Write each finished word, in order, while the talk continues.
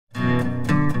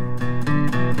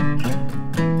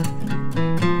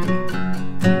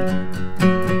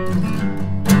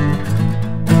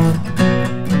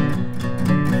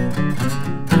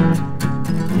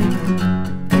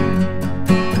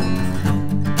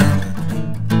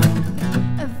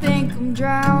I'm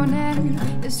drowning,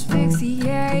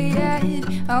 asphyxiated.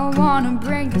 I wanna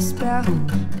break the spell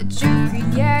that you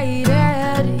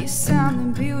created. You're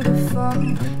something beautiful,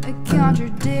 a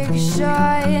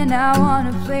contradiction. I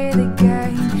wanna play the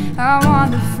game, I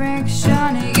want the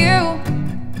friction. You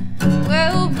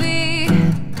will be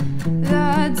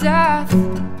the death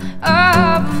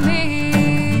of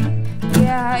me.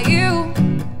 Yeah, you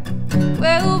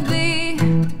will be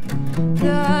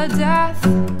the death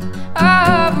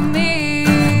of me.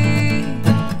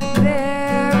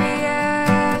 Bury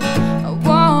it, I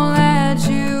won't let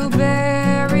you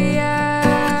bury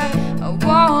it. I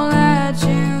won't let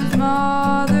you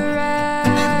smother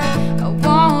it. I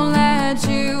won't let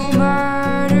you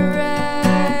murder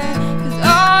it. 'Cause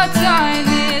our time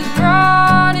is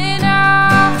running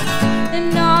out,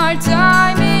 and our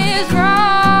time is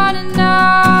running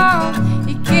out.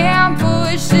 You can't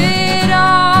push it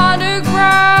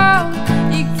underground,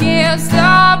 you can't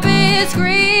stop it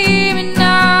screaming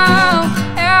now.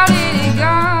 How did it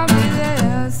come to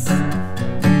this?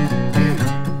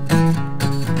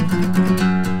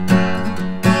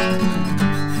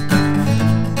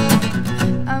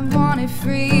 I wanted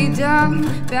freedom,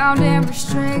 bound and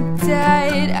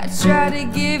restricted. I tried to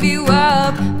give you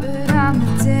up, but I'm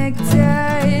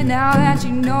addicted. Now that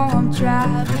you know I'm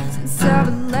trapped, since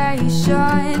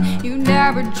revelation, you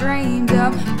never dreamed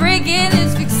of breaking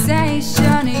this